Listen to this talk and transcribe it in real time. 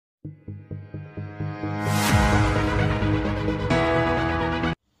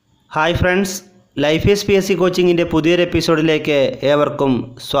Hi friends, life is PSC കോച്ചിങ്ങിൻ്റെ പുതിയൊരു എപ്പിസോഡിലേക്ക് ഏവർക്കും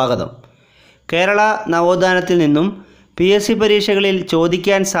സ്വാഗതം. കേരള നവോത്ഥാനത്തിൽ നിന്നും PSC പരീക്ഷകളിൽ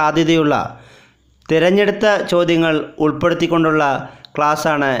ചോദിക്കാൻ സാധ്യതയുള്ള തിരഞ്ഞെടുത്ത ചോദ്യങ്ങൾ ഉൾപ്പെടുത്തിക്കൊണ്ടുള്ള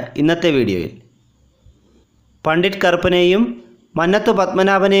ക്ലാസ്സാണ് ഇന്നത്തെ വീഡിയോയിൽ. പണ്ഡിറ്റ് കറുപ്പനെയും മന്നത്തു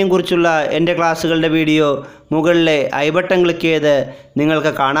പത്മനാഭനെയും കുറിച്ചുള്ള എൻ്റെ ക്ലാസ്സുകളുടെ വീഡിയോ മുകളിലെ ഐ ബട്ടൺ ക്ലിക്ക് ചെയ്ത്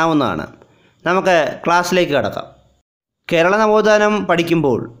നിങ്ങൾക്ക് കാണാവുന്നതാണ്. നമുക്ക് ക്ലാസ്സിലേക്ക് കടക്കാം. കേരള നവോത്ഥാനം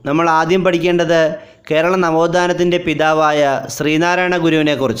പഠിക്കുമ്പോൾ നമ്മൾ ആദ്യം പഠിക്കേണ്ടത് കേരള നവോത്ഥാനത്തിൻ്റെ പിതാവായ ശ്രീനാരായണ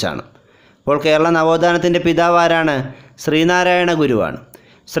ഗുരുവിനെ കുറിച്ചാണ്. അപ്പോൾ കേരള നവോത്ഥാനത്തിൻ്റെ പിതാവ് ആരാണ്? ശ്രീനാരായണ ഗുരുവാണ്.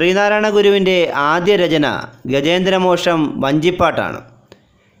 ശ്രീനാരായണ ഗുരുവിൻ്റെ ആദ്യ രചന ഗജേന്ദ്രമോക്ഷം വഞ്ചിപ്പാട്ടാണ്.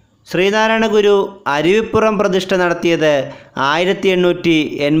 ശ്രീനാരായണ ഗുരു അരുവിപ്പുറം പ്രതിഷ്ഠ നടത്തിയത്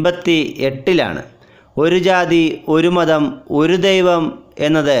 1888 ഒരു ജാതി ഒരു മതം ഒരു ദൈവം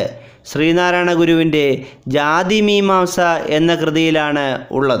എന്നത് ശ്രീനാരായണ ഗുരുവിൻ്റെ ജാതിമീമാംസ എന്ന കൃതിയിലാണ്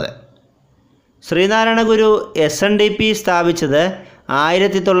ഉള്ളത്. ശ്രീനാരായണ ഗുരു SNDP സ്ഥാപിച്ചത്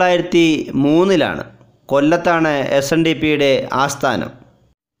 1903 കൊല്ലത്താണ് SNDPയുടെ ആസ്ഥാനം.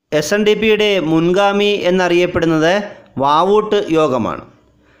 SNDPയുടെ മുൻഗാമി എന്നറിയപ്പെടുന്നത് വാവൂട്ട് യോഗമാണ്.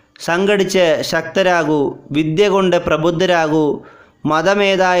 സംഘടിച്ച് ശക്തരാകൂ, വിദ്യ കൊണ്ട് പ്രബുദ്ധരാകൂ,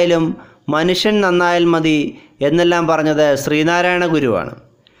 മതമേതായാലും മനുഷ്യൻ നന്നായാൽ മതി എന്നെല്ലാം പറഞ്ഞത് ശ്രീനാരായണ ഗുരുവാണ്.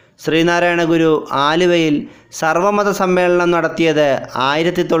 ശ്രീനാരായണ ഗുരു ആലുവയിൽ സർവമത സമ്മേളനം നടത്തിയത്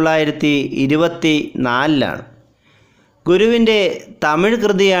 1924. ഗുരുവിൻ്റെ തമിഴ്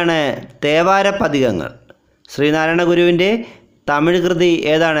കൃതിയാണ് തേവാര പതികങ്ങൾ. ശ്രീനാരായണ ഗുരുവിൻ്റെ തമിഴ് കൃതി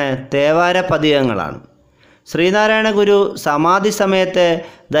ഏതാണ്? തേവാര പതികങ്ങളാണ്. ശ്രീനാരായണ ഗുരു സമാധി സമയത്ത്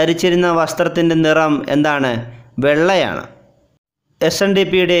ധരിച്ചിരുന്ന വസ്ത്രത്തിൻ്റെ നിറം എന്താണ്? വെള്ളയാണ്.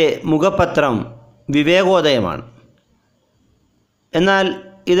 SNDPയുടെ മുഖപത്രം വിവേകോദയമാണ്. എന്നാൽ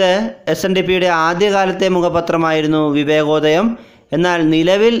ഇത് SNDPയുടെ ആദ്യകാലത്തെ മുഖപത്രമായിരുന്നു വിവേകോദയം. എന്നാൽ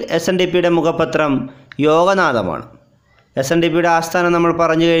നിലവിൽ SNDPയുടെ മുഖപത്രം യോഗനാഥമാണ്. SNDPയുടെ ആസ്ഥാനം നമ്മൾ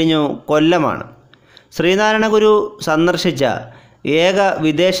പറഞ്ഞു കഴിഞ്ഞു, കൊല്ലമാണ്. ശ്രീനാരായണ ഗുരു സന്ദർശിച്ച ഏക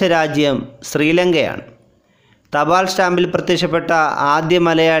വിദേശ രാജ്യം ശ്രീലങ്കയാണ്. തപാൽ സ്റ്റാമ്പിൽ പ്രത്യക്ഷപ്പെട്ട ആദ്യ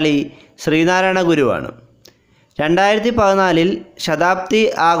മലയാളി ശ്രീനാരായണ ഗുരുവാണ്. 2014 ശതാബ്ദി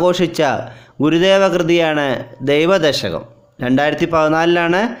ആഘോഷിച്ച ഗുരുദേവ കൃതിയാണ് ദൈവദശകം.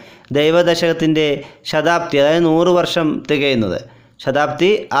 2014 ദൈവദശകത്തിൻ്റെ ശതാബ്ദി, അതായത് 100 വർഷം തികയുന്നത്, ശതാബ്ദി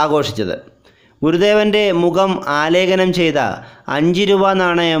ആഘോഷിച്ചത്. ഗുരുദേവൻ്റെ മുഖം ആലേഖനം ചെയ്ത 5 രൂപ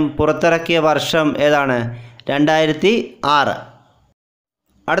നാണയം പുറത്തിറക്കിയ വർഷം ഏതാണ്? 2006.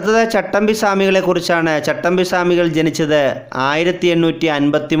 അടുത്തത് ചട്ടമ്പി സ്വാമികളെക്കുറിച്ചാണ്. ചട്ടമ്പി സ്വാമികൾ ജനിച്ചത്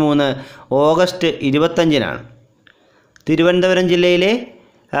 1853 ഓഗസ്റ്റ് 25. തിരുവനന്തപുരം ജില്ലയിലെ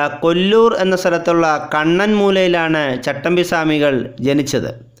കൊല്ലൂർ എന്ന സ്ഥലത്തുള്ള കണ്ണൻമൂലയിലാണ് ചട്ടമ്പി സ്വാമികൾ ജനിച്ചത്.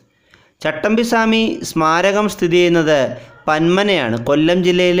 ചട്ടമ്പി സ്വാമി സ്മാരകം സ്ഥിതി ചെയ്യുന്നത് പന്മനയാണ്. കൊല്ലം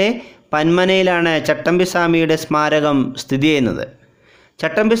ജില്ലയിലെ പന്മനയിലാണ് ചട്ടമ്പി സ്വാമിയുടെ സ്മാരകം സ്ഥിതി ചെയ്യുന്നത്.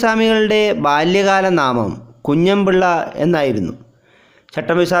 ചട്ടമ്പി സ്വാമികളുടെ ബാല്യകാല നാമം കുഞ്ഞൻപിള്ള എന്നായിരുന്നു.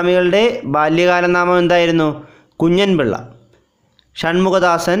 ചട്ടമ്പി സ്വാമികളുടെ ബാല്യകാല നാമം എന്തായിരുന്നു? കുഞ്ഞൻപിള്ള.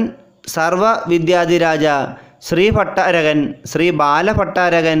 ഷൺമുഖദാസൻ, സർവവിദ്യാധിരാജ, ശ്രീ ഭട്ടാരകൻ, ശ്രീ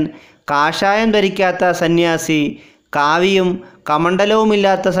ബാലഭട്ടാരകൻ, കാഷായം ധരിക്കാത്ത സന്യാസി, കാവിയും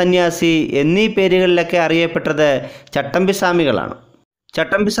കമണ്ഡലവുമില്ലാത്ത സന്യാസി എന്നീ പേരുകളിലൊക്കെ അറിയപ്പെട്ടത് ചട്ടമ്പി സ്വാമികളാണ്.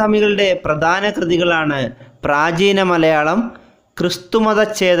 ചട്ടമ്പി സ്വാമികളുടെ പ്രധാന കൃതികളാണ് പ്രാചീന മലയാളം,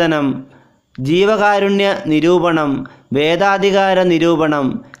 ക്രിസ്തുമതച്ഛേദനം, ജീവകാരുണ്യ നിരൂപണം, വേദാധികാര നിരൂപണം,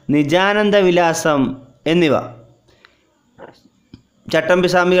 നിജാനന്ദ വിലാസം എന്നിവ. ചട്ടമ്പി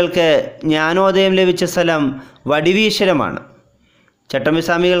സ്വാമികൾക്ക് ജ്ഞാനോദയം ലഭിച്ച സ്ഥലം വടിവീശ്വരമാണ്. ചട്ടമ്പി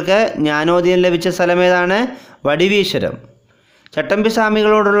സ്വാമികൾക്ക് ജ്ഞാനോദയം ലഭിച്ച സ്ഥലം ഏതാണ്? വടിവീശ്വരം. ചട്ടമ്പി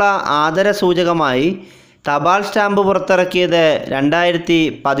സ്വാമികളോടുള്ള ആദരസൂചകമായി തപാൽ സ്റ്റാമ്പ് പുറത്തിറക്കിയത്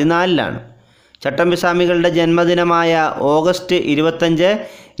 2014. ചട്ടമ്പി സ്വാമികളുടെ ജന്മദിനമായ ഓഗസ്റ്റ് 25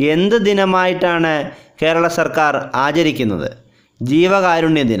 എന്ത് ദിനമായിട്ടാണ് കേരള സർക്കാർ ആചരിക്കുന്നത്?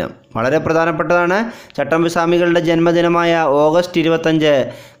 ജീവകാരുണ്യ ദിനം. വളരെ പ്രധാനപ്പെട്ടതാണ്. ചട്ടമ്പി സ്വാമികളുടെ ജന്മദിനമായ ഓഗസ്റ്റ് 25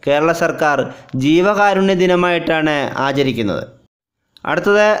 കേരള സർക്കാർ ജീവകാരുണ്യ ദിനമായിട്ടാണ് ആചരിക്കുന്നത്.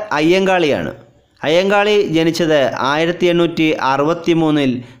 അടുത്തത് അയ്യങ്കാളിയാണ്. അയ്യങ്കാളി ജനിച്ചത്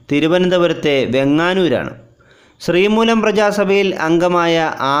 1863 തിരുവനന്തപുരത്തെ വെങ്ങാനൂരാണ്. ശ്രീമൂലം പ്രജാസഭയിൽ അംഗമായ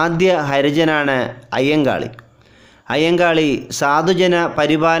ആദ്യ ഹരിജനാണ് അയ്യങ്കാളി. അയ്യങ്കാളി സാധുജന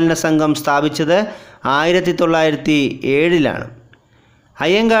പരിപാലന സംഘം സ്ഥാപിച്ചത് 1907.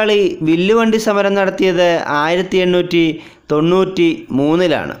 അയ്യങ്കാളി വില്ലുവണ്ടി സമരം നടത്തിയത്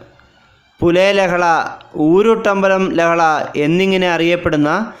 1893. പുലയലഹള, ഊരുട്ടമ്പലം ലഹള എന്നിങ്ങനെ അറിയപ്പെടുന്ന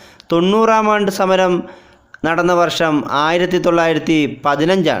 90-ാം ആണ്ട് സമരം നടന്ന വർഷം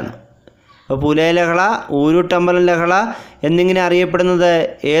 1915. അപ്പോൾ പുലയലഹള, ഊരുട്ടമ്പലം ലഹള എന്നിങ്ങനെ അറിയപ്പെടുന്നത്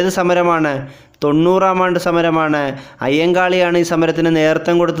ഏത് സമരമാണ്? 90-ാം ആണ്ട് സമരമാണ്. അയ്യങ്കാളിയാണ് ഈ സമരത്തിന്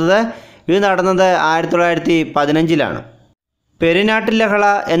നേതൃത്വം കൊടുത്തത്. ഇത് നടന്നത് 1915-ലാണ്. പെരിനാട്ടിൽ ലഹള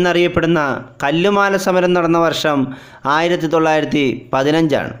എന്നറിയപ്പെടുന്ന കല്ലുമാല സമരം നടന്ന വർഷം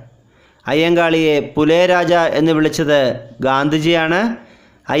 1915-ആണ്. അയ്യങ്കാളിയെ പുലയരാജ എന്ന് വിളിച്ചത് ഗാന്ധിജിയാണ്.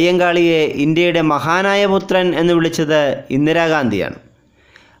 അയ്യങ്കാളിയെ ഇന്ത്യയുടെ മഹാനായ പുത്രൻ എന്ന് വിളിച്ചത് ഇന്ദിരാഗാന്ധിയാണ്.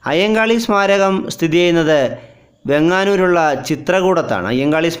 അയ്യങ്കാളി സ്മാരകം സ്ഥിതി ചെയ്യുന്നത് വെങ്ങാനൂരുള്ള ചിത്രകൂടത്താണ്.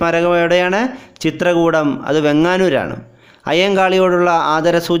 അയ്യങ്കാളി സ്മാരകം എവിടെയാണ്? ചിത്രകൂടം, അത് വെങ്ങാനൂരാണ്. അയ്യങ്കാളിയോടുള്ള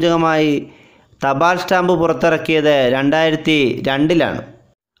ആദരസൂചകമായി തപാൽ സ്റ്റാമ്പ് പുറത്തിറക്കിയത് 2002-ലാണ്.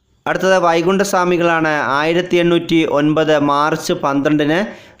 അടുത്തത് വൈകുണ്ഠസ്വാമികളാണ്. 1809 മാർച്ച് 12-ന്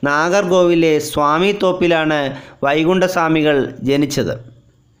നാഗർകോവിലെ സ്വാമി തോപ്പിലാണ് വൈകുണ്ഠസ്വാമികൾ ജനിച്ചത്.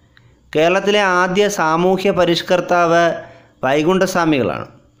 കേരളത്തിലെ ആദ്യ സാമൂഹ്യ പരിഷ്കർത്താവ് വൈകുണ്ഠസ്വാമികളാണ്.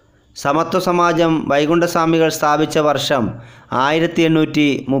 സമത്വ സമാജം വൈകുണ്ഠസ്വാമികൾ സ്ഥാപിച്ച വർഷം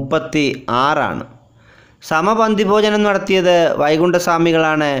 1836-ആണ്. സമപന്തിഭോജനം നടത്തിയത്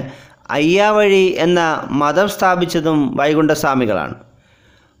വൈകുണ്ഠസ്വാമികളാണ്. അയ്യാവഴി എന്ന മതം സ്ഥാപിച്ചതും വൈകുണ്ഠസ്വാമികളാണ്.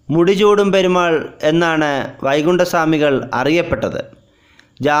 മുടിചൂടും പെരുമാൾ എന്നാണ് വൈകുണ്ഠസ്വാമികൾ അറിയപ്പെട്ടത്.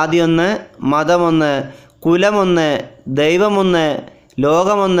 ജാതിയൊന്ന്, മതമൊന്ന്, കുലമൊന്ന്, ദൈവമൊന്ന്,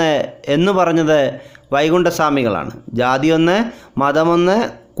 ലോകമൊന്ന് എന്നു പറഞ്ഞത് വൈകുണ്ഠസ്വാമികളാണ്. ജാതിയൊന്ന്, മതമൊന്ന്,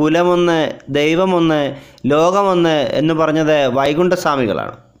 കുലമൊന്ന്, ദൈവമൊന്ന്, ലോകമൊന്ന് എന്ന് പറഞ്ഞത്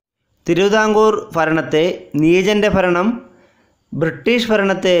വൈകുണ്ഠസ്വാമികളാണ്. തിരുവിതാംകൂർ ഭരണത്തെ നീചൻ്റെ ഭരണം, ബ്രിട്ടീഷ്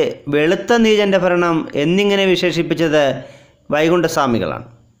ഭരണത്തെ വെളുത്ത നീചൻ്റെ ഭരണം എന്നിങ്ങനെ വിശേഷിപ്പിച്ചത് വൈകുണ്ഠസ്വാമികളാണ്.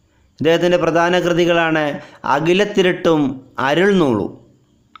 ഇദ്ദേഹത്തിൻ്റെ പ്രധാന കൃതികളാണ് അഖിലത്തിരുട്ടും അരുൾനൂളും.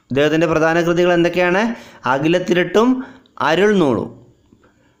 ഇദ്ദേഹത്തിൻ്റെ പ്രധാന കൃതികൾ എന്തൊക്കെയാണ്? അഖിലത്തിരുട്ടും അരുൾനൂളും.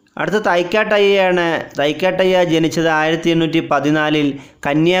 അടുത്ത തൈക്കാട്ടയ്യയാണ്. തൈക്കാട്ടയ്യ ജനിച്ചത് 1814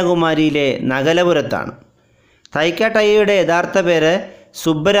 കന്യാകുമാരിയിലെ നഗലപുരത്താണ്. തൈക്കാട്ടയ്യയുടെ യഥാർത്ഥ പേര്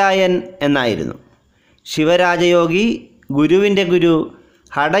സുബ്ബരായൻ എന്നായിരുന്നു. ശിവരാജയോഗി, ഗുരുവിൻ്റെ ഗുരു,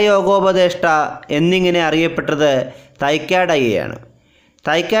 ഹഠയോഗോപദേഷ്ട എന്നിങ്ങനെ അറിയപ്പെട്ടത് തൈക്കാടയ്യയാണ്.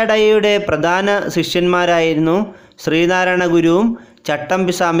 തൈക്കാടയ്യയുടെ പ്രധാന ശിഷ്യന്മാരായിരുന്നു ശ്രീനാരായണ ഗുരുവും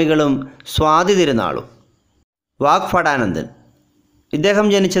ചട്ടമ്പിസ്വാമികളും സ്വാതി തിരുനാളും. വാഗ്ഭടാനന്ദൻ. ഇദ്ദേഹം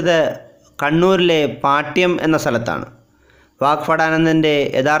ജനിച്ചത് കണ്ണൂരിലെ പാട്യം എന്ന സ്ഥലത്താണ്. വാഗ്ഭടാനന്ദൻ്റെ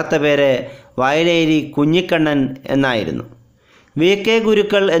യഥാർത്ഥ പേര് വയലേരി കുഞ്ഞിക്കണ്ണൻ എന്നായിരുന്നു. VK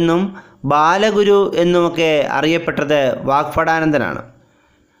ഗുരുക്കൾ എന്നും ബാലഗുരു എന്നുമൊക്കെ അറിയപ്പെട്ടത് വാഗ്ഭടാനന്ദനാണ്.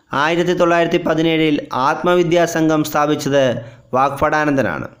 1917 ആത്മവിദ്യാസംഘം സ്ഥാപിച്ചത്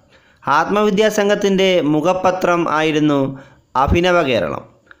വാഗ്ഭടാനന്ദനാണ്. ആത്മവിദ്യാസംഘത്തിൻ്റെ മുഖപത്രം ആയിരുന്നു അഭിനവ കേരളം.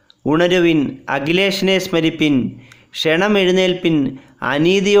 ഉണരുവിൻ, അഖിലേഷിനെ സ്മരിപ്പിൻ, ക്ഷണമെഴുന്നേൽപ്പിൻ,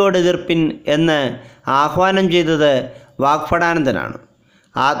 അനീതിയോടെതിർപ്പിൻ എന്ന് ആഹ്വാനം ചെയ്തത് വാഗ്ഭടാനന്ദനാണ്.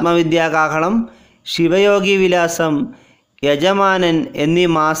 ആത്മവിദ്യാകാഹളം, ശിവയോഗി വിലാസം, യജമാനൻ എന്നീ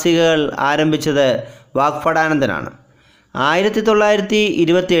മാസികകൾ ആരംഭിച്ചത് വാഗ്ഭടാനന്ദനാണ്.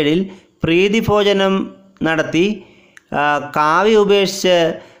 1927 പ്രീതിഭോജനം നടത്തി കാവി ഉപേക്ഷിച്ച്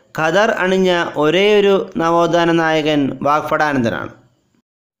ഖദർ അണിഞ്ഞ ഒരേയൊരു നവോത്ഥാന നായകൻ വാഗ്ഭടാനന്ദനാണ്.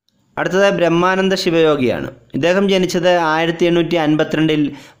 അടുത്തത് ബ്രഹ്മാനന്ദ ശിവയോഗിയാണ്. ഇദ്ദേഹം ജനിച്ചത് 1852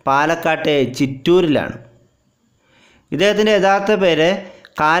 പാലക്കാട്ടെ ചിറ്റൂരിലാണ്. ഇദ്ദേഹത്തിൻ്റെ യഥാർത്ഥ പേര്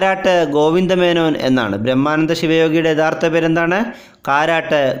കാരാട്ട് ഗോവിന്ദമേനോൻ എന്നാണ്. ബ്രഹ്മാനന്ദ ശിവയോഗിയുടെ യഥാർത്ഥ പേരെന്താണ്?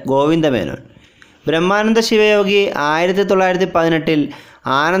 കാരാട്ട് ഗോവിന്ദമേനോൻ. ബ്രഹ്മാനന്ദ ശിവയോഗി 1918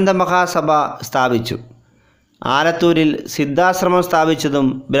 ആനന്ദമഹാസഭ സ്ഥാപിച്ചു. ആലത്തൂരിൽ സിദ്ധാശ്രമം സ്ഥാപിച്ചതും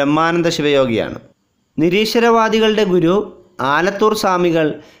ബ്രഹ്മാനന്ദ ശിവയോഗിയാണ്. നിരീശ്വരവാദികളുടെ ഗുരു, ആലത്തൂർ സ്വാമികൾ,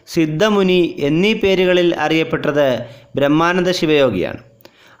 സിദ്ധമുനി എന്നീ പേരുകളിൽ അറിയപ്പെട്ടത് ബ്രഹ്മാനന്ദ ശിവയോഗിയാണ്.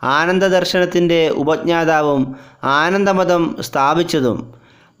 ആനന്ദദർശനത്തിൻ്റെ ഉപജ്ഞാതാവും ആനന്ദമതം സ്ഥാപിച്ചതും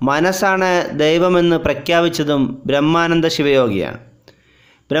മനസ്സാണ് ദൈവമെന്ന് പ്രഖ്യാപിച്ചതും ബ്രഹ്മാനന്ദ ശിവയോഗിയാണ്.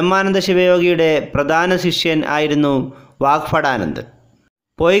 ബ്രഹ്മാനന്ദ ശിവയോഗിയുടെ പ്രധാന ശിഷ്യൻ ആയിരുന്നു വാഗ്ഭടാനന്ദൻ.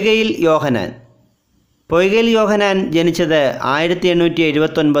 പൊയ്കയിൽ യോഹന്നാൻ. പൊയ്കയിൽ യോഹന്നാൻ ജനിച്ചത്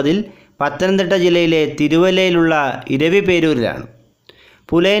 1879 പത്തനംതിട്ട ജില്ലയിലെ തിരുവല്ലയിലുള്ള ഇരവിപേരൂരിലാണ്.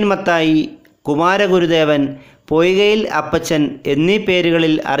 പുലയൻ മത്തായി, കുമാരഗുരുദേവൻ, പൊയ്കയിൽ അപ്പച്ചൻ എന്നീ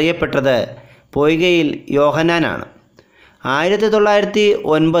പേരുകളിൽ അറിയപ്പെട്ടത് പൊയ്കയിൽ യോഹന്നാനാണ്.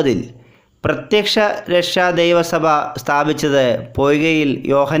 1909 പ്രത്യക്ഷ രക്ഷാ ദൈവസഭ സ്ഥാപിച്ചത് പൊയ്കയിൽ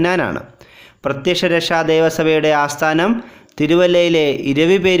യോഹന്നാനാണ്. പ്രത്യക്ഷ രക്ഷാ ദൈവസഭയുടെ ആസ്ഥാനം തിരുവല്ലയിലെ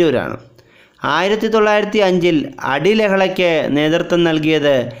ഇരവിപേരൂരാണ്. 1905 അടിലഹളയ്ക്ക് നേതൃത്വം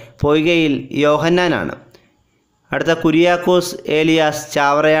നൽകിയത് പൊയ്കയിൽ യോഹന്നാനാണ്. അടുത്ത കുര്യാക്കോസ് ഏലിയാസ്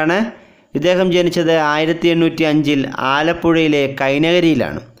ചാവറയാണ്. ഇദ്ദേഹം ജനിച്ചത് 1805 ആലപ്പുഴയിലെ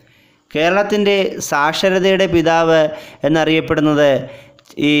കൈനകരിയിലാണ്. കേരളത്തിൻ്റെ സാക്ഷരതയുടെ പിതാവ് എന്നറിയപ്പെടുന്നത്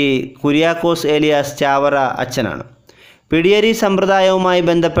ഈ കുര്യാക്കോസ് ഏലിയാസ് ചാവറ അച്ഛനാണ്. പിടിയേരി സമ്പ്രദായവുമായി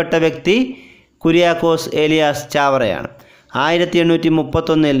ബന്ധപ്പെട്ട വ്യക്തി Kuriakose Elias ചാവറയാണ്.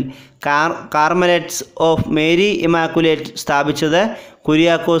 1831 Carmelites of Mary immaculate സ്ഥാപിച്ചത്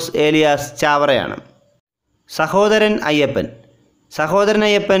കുര്യാക്കോസ് ഏലിയാസ് ചാവറയാണ്. സഹോദരൻ അയ്യപ്പൻ. സഹോദരൻ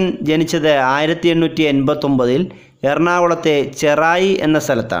അയ്യപ്പൻ ജനിച്ചത് 1889 എറണാകുളത്തെ ചെറായി എന്ന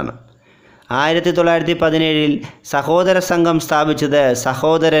സ്ഥലത്താണ്. 1917 സഹോദര സംഘം സ്ഥാപിച്ചത്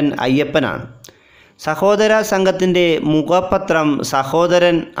സഹോദരൻ അയ്യപ്പനാണ്. സഹോദര സംഘത്തിൻ്റെ മുഖപത്രം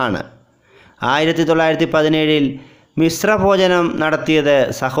സഹോദരൻ ആണ്. 1917 മിശ്രഭോജനം നടത്തിയത്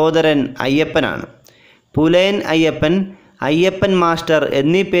സഹോദരൻ അയ്യപ്പനാണ്. പുലയൻ അയ്യപ്പൻ, അയ്യപ്പൻ മാസ്റ്റർ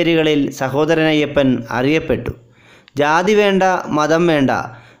എന്നീ പേരുകളിൽ സഹോദരൻ അയ്യപ്പൻ അറിയപ്പെട്ടു. ജാതി വേണ്ട, മതം വേണ്ട,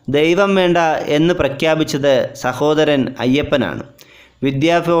 ദൈവം വേണ്ട എന്ന് പ്രഖ്യാപിച്ചത് സഹോദരൻ അയ്യപ്പനാണ്.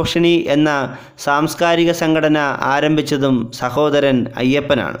 വിദ്യാഭോഷിണി എന്ന സാംസ്കാരിക സംഘടന ആരംഭിച്ചതും സഹോദരൻ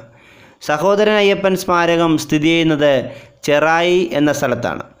അയ്യപ്പനാണ്. സഹോദരൻ അയ്യപ്പൻ സ്മാരകം സ്ഥിതി ചെയ്യുന്നത് ചെറായി എന്ന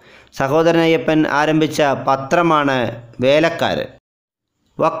സ്ഥലത്താണ്. സഹോദരൻ അയ്യപ്പൻ ആരംഭിച്ച പത്രമാണ് വേലക്കാരൻ.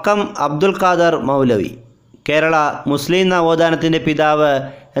 വക്കം അബ്ദുൽ ഖാദർ മൗലവി. കേരള മുസ്ലിം നവോത്ഥാനത്തിൻ്റെ പിതാവ്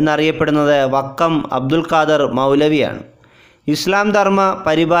എന്നറിയപ്പെടുന്നത് വക്കം അബ്ദുൽ ഖാദർ മൗലവിയാണ്. ഇസ്ലാം ധർമ്മ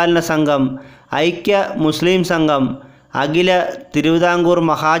പരിപാലന സംഘം, ഐക്യ മുസ്ലിം സംഘം, അഖില തിരുവിതാംകൂർ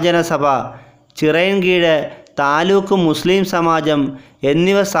മഹാജനസഭ, ചിറയൻകീഴ് താലൂക്ക് മുസ്ലിം സമാജം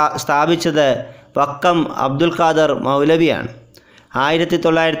എന്നിവ സ്ഥാപിച്ചത് വക്കം അബ്ദുൽ ഖാദർ മൗലവിയാണ്.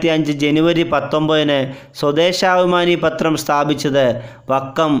 1905 ജനുവരി 19 സ്വദേശാഭിമാനി പത്രം സ്ഥാപിച്ചത്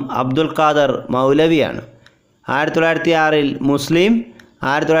വക്കം അബ്ദുൽ ഖാദർ മൗലവിയാണ്. 1906 മുസ്ലിം,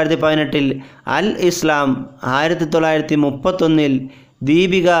 1918 അൽ ഇസ്ലാം, 1931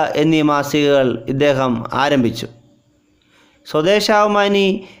 ദീപിക എന്നീ മാസികകൾ ഇദ്ദേഹം ആരംഭിച്ചു. സ്വദേശാഭിമാനി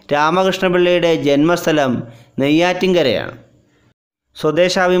രാമകൃഷ്ണപിള്ളയുടെ ജന്മസ്ഥലം നെയ്യാറ്റിൻകരയാണ്.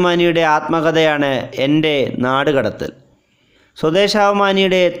 സ്വദേശാഭിമാനിയുടെ ആത്മകഥയാണ് എൻ്റെ നാടുകടത്തൽ.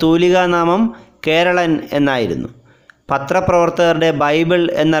 സ്വദേശാഭിമാനിയുടെ തൂലികാനാമം കേരളൻ എന്നായിരുന്നു. പത്രപ്രവർത്തകരുടെ ബൈബിൾ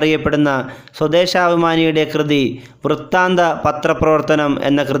എന്നറിയപ്പെടുന്ന സ്വദേശാഭിമാനിയുടെ കൃതി വൃത്താന്ത പത്രപ്രവർത്തനം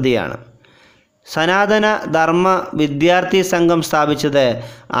എന്ന കൃതിയാണ്. സനാതന ധർമ്മ വിദ്യാർത്ഥി സംഘം സ്ഥാപിച്ചത്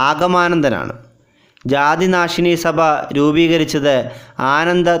ആഗമാനന്ദനാണ്. ജാതിനാശിനി സഭ രൂപീകരിച്ചത്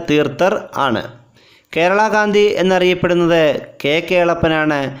ആനന്ദ തീർത്ഥർ ആണ്. കേരള ഗാന്ധി എന്നറിയപ്പെടുന്നത് കെ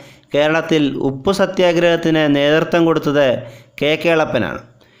കേളപ്പനാണ്. കേരളത്തിൽ ഉപ്പു സത്യാഗ്രഹത്തിന് നേതൃത്വം കൊടുത്തത് കെ കേളപ്പനാണ്.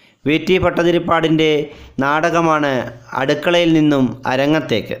 വി ടി ഭട്ടതിരിപ്പാടിൻ്റെ നാടകമാണ് അടുക്കളയിൽ നിന്നും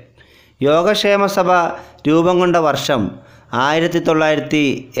അരങ്ങത്തേക്ക്. യോഗക്ഷേമ സഭ രൂപം കൊണ്ട വർഷം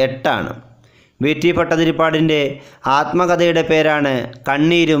 1908 ആണ്. വി ടി ഭട്ടതിരിപ്പാടിൻ്റെ ആത്മകഥയുടെ പേരാണ്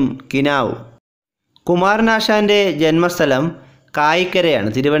കണ്ണീരും കിനാവും. കുമാരനാശാൻ്റെ ജന്മസ്ഥലം കായിക്കരയാണ്.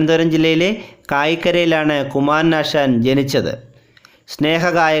 തിരുവനന്തപുരം ജില്ലയിലെ കായിക്കരയിലാണ് കുമാരനാശാൻ ജനിച്ചത്.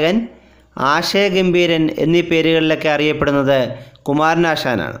 സ്നേഹഗായകൻ, ആശയഗംഭീരൻ എന്നീ പേരുകളിലൊക്കെ അറിയപ്പെടുന്നത്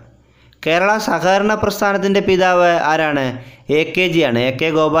കുമാരനാശാനാണ്. കേരള സഹകരണ പ്രസ്ഥാനത്തിൻ്റെ പിതാവ് ആരാണ്? എ കെ ജി ആണ്. എ കെ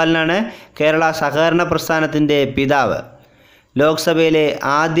ഗോപാലനാണ് കേരള സഹകരണ പ്രസ്ഥാനത്തിൻ്റെ പിതാവ്. ലോക്സഭയിലെ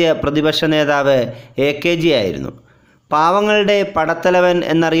ആദ്യ പ്രതിപക്ഷ നേതാവ് എ കെ ജി ആയിരുന്നു. പാവങ്ങളുടെ പടത്തലവൻ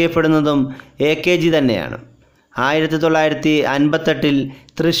എന്നറിയപ്പെടുന്നതും എ കെ ജി തന്നെയാണ്. 1958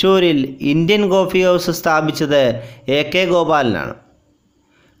 തൃശ്ശൂരിൽ ഇന്ത്യൻ കോഫി ഹൗസ് സ്ഥാപിച്ചത് A K ഗോപാലനാണ്.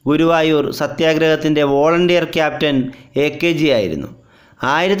 Guruvayur സത്യാഗ്രഹത്തിൻ്റെ volunteer captain A K G ആയിരുന്നു.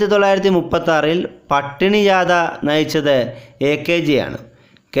 1936 പട്ടിണി ജാഥ നയിച്ചത് എ കെ ജി ആണ്.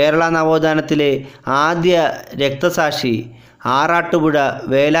 കേരള നവോത്ഥാനത്തിലെ ആദ്യ രക്തസാക്ഷി ആറാട്ടുപുഴ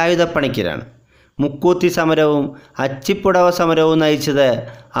വേലായുധപ്പണിക്കരാണ്. മുക്കൂത്തി സമരവും അച്ചിപ്പുടവ സമരവും നയിച്ചത്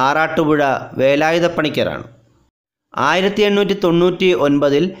ആറാട്ടുപുഴ വേലായുധപ്പണിക്കരാണ്.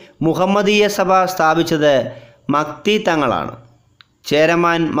 1899 മുഹമ്മദീയ സഭ സ്ഥാപിച്ചത് മക്തി തങ്ങളാണ്.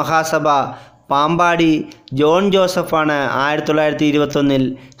 ചേരമാൻ മഹാസഭ പാമ്പാടി ജോൺ ജോസഫാണ് 1921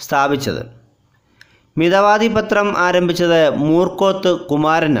 സ്ഥാപിച്ചത്. മിതവാദി പത്രം ആരംഭിച്ചത് മൂർക്കോത്ത്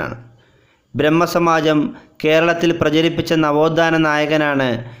കുമാരനാണ്. ബ്രഹ്മസമാജം കേരളത്തിൽ പ്രചരിപ്പിച്ച നവോത്ഥാന നായകനാണ്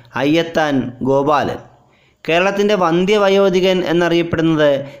അയ്യത്താൻ ഗോപാലൻ. കേരളത്തിൻ്റെ വന്ധ്യവയോധികൻ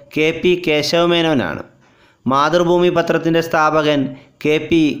എന്നറിയപ്പെടുന്നത് കെ പി കേശവമേനോനാണ്. മാതൃഭൂമി പത്രത്തിൻ്റെ സ്ഥാപകൻ കെ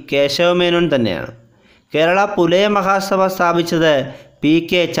പി കേശവമേനോൻ തന്നെയാണ്. കേരള പുലയ മഹാസഭ സ്ഥാപിച്ചത് പി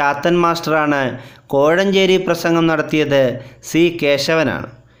കെ ചാത്തൻ മാസ്റ്ററാണ്. കോഴഞ്ചേരി പ്രസംഗം നടത്തിയത് സി കേശവനാണ്.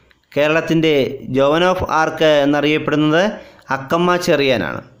 കേരളത്തിൻ്റെ ജോൺ ഓഫ് ആർക്ക് എന്നറിയപ്പെടുന്നത് അക്കമ്മ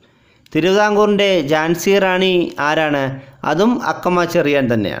ചെറിയാനാണ്. തിരുവിതാംകൂറിൻ്റെ ഝാൻസി റാണി ആരാണ്? അതും അക്കമ്മ ചെറിയാൻ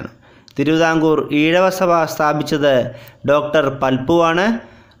തന്നെയാണ്. തിരുവിതാംകൂർ ഈഴവ സഭ സ്ഥാപിച്ചത് ഡോക്ടർ പൽപ്പുവാണ്.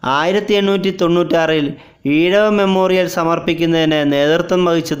 1896 ഈഴവ മെമ്മോറിയൽ സമർപ്പിക്കുന്നതിന് നേതൃത്വം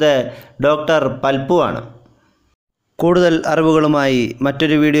വഹിച്ചത് ഡോക്ടർ പൽപ്പുവാണ്. കൂടുതൽ അറിവുകളുമായി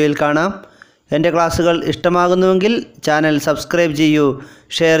മറ്റൊരു വീഡിയോയിൽ കാണാം. എൻ്റെ ക്ലാസ്സുകൾ ഇഷ്ടമാകുന്നുവെങ്കിൽ ചാനൽ സബ്സ്ക്രൈബ് ചെയ്യൂ,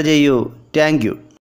 ഷെയർ ചെയ്യൂ. Thank you.